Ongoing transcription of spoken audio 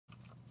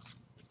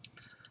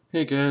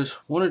Hey guys,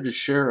 wanted to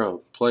share a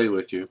play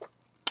with you.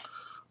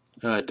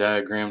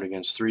 Diagrammed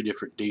against three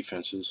different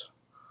defenses.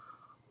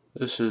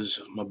 This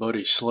is my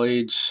buddy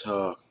Slade's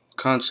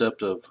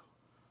concept of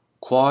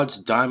quads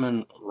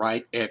diamond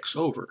right X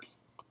over.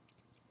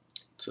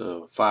 It's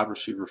a 5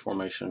 receiver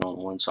formation on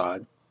one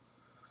side.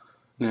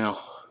 Now,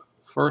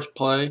 first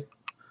play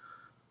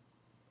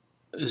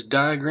is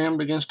diagrammed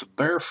against a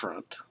bear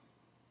front.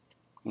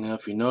 Now,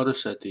 if you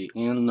notice that the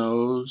end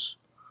nose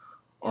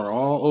are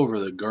all over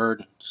the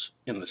guards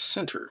in the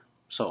center.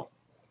 So,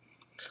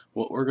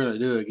 what we're going to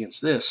do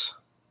against this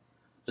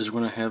is we're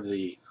going to have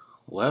the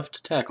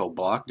left tackle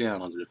block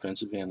down on the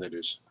defensive end that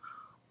is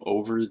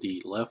over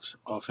the left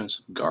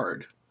offensive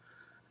guard.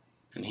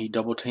 And he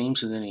double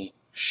teams and then he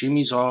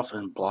shimmies off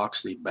and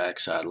blocks the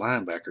backside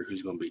linebacker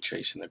who's going to be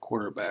chasing the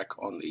quarterback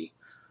on the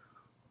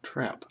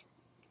trap.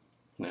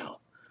 Now,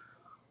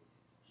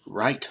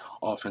 right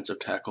offensive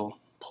tackle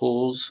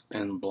pulls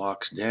and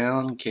blocks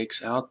down,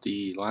 kicks out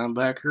the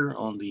linebacker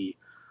on the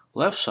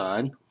left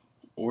side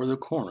or the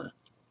corner.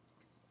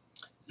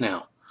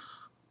 Now,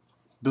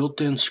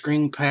 built-in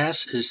screen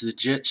pass is the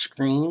jet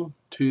screen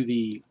to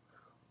the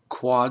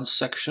quad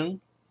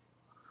section,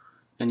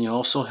 and you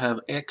also have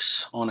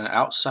X on an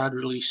outside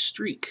release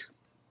streak.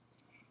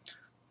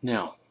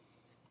 Now,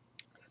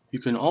 you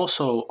can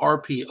also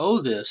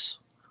RPO this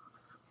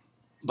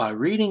by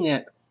reading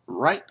that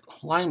right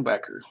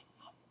linebacker.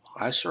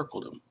 I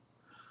circled him.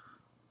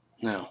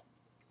 Now,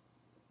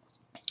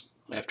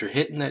 after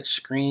hitting that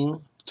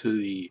screen to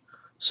the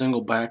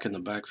single back in the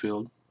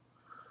backfield,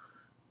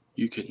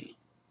 you can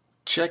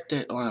check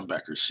that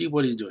linebacker, see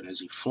what he's doing. Is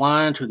he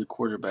flying to the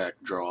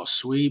quarterback draw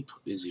sweep?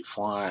 Is he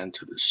flying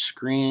to the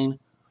screen?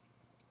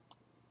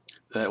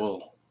 That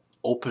will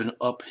open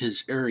up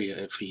his area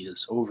if he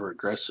is over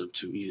aggressive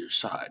to either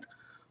side.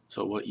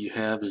 So what you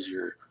have is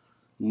your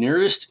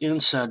nearest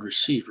inside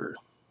receiver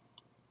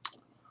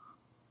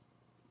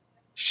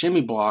shimmy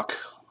block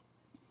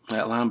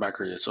that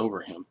linebacker that's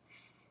over him,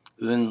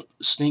 then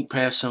sneak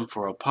past him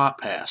for a pop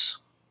pass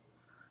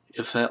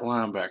if that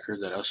linebacker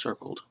that I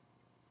circled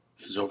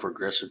is over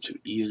aggressive to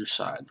either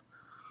side.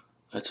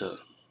 That's a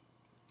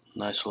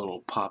nice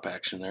little pop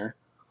action there.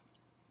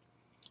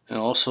 And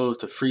also if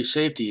the free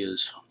safety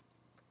is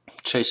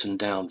chasing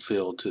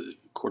downfield to the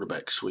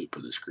quarterback sweep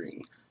of the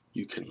screen,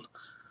 you can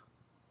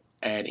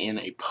add in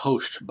a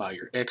post by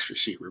your X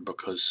receiver,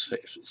 because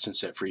since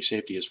that free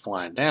safety is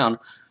flying down,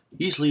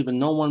 he's leaving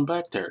no one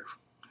back there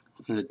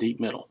in the deep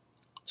middle,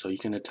 so you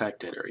can attack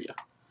that area.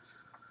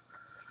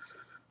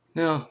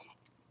 Now,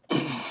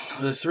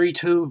 the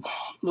 3-2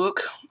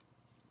 look,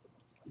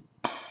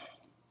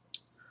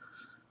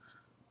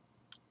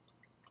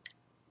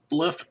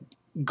 left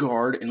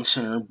guard and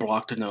center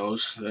block the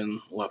nose,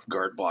 then left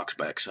guard blocks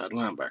backside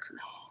linebacker.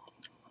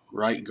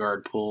 Right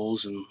guard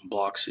pulls and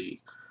blocks the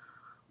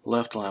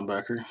left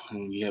linebacker,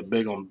 and you have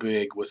big on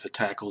big with the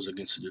tackles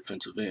against the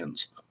defensive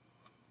ends.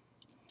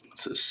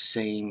 It's the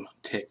same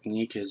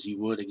technique as you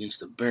would against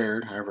the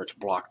bear, however it's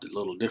blocked a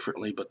little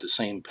differently, but the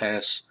same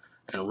pass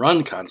and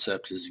run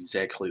concept is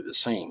exactly the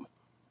same.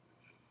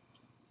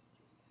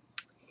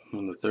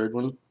 And the third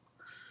one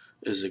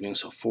is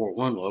against a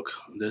 4-1 look.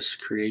 This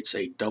creates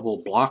a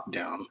double block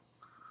down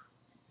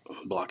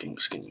blocking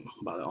scheme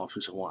by the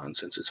offensive line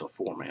since it's a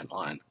 4-man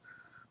line.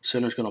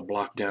 Center's going to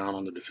block down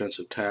on the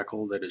defensive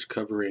tackle that is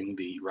covering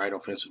the right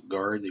offensive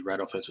guard. The right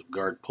offensive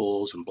guard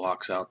pulls and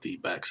blocks out the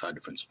backside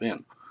defensive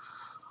end.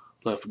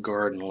 Left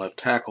guard and left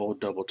tackle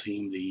double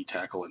team the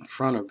tackle in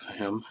front of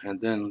him,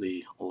 and then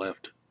the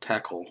left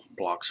tackle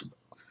blocks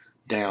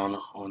down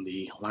on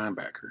the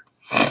linebacker.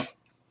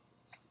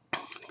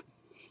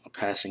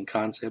 Passing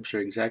concepts are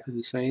exactly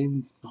the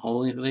same. The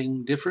only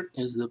thing different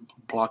is the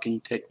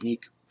blocking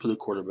technique for the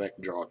quarterback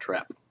draw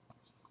trap.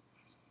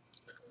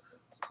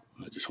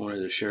 I just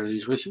wanted to share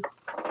these with you.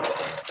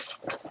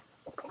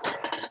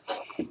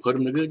 Put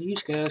them to good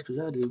use, guys,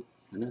 because I do.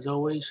 And as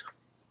always,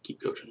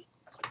 keep coaching.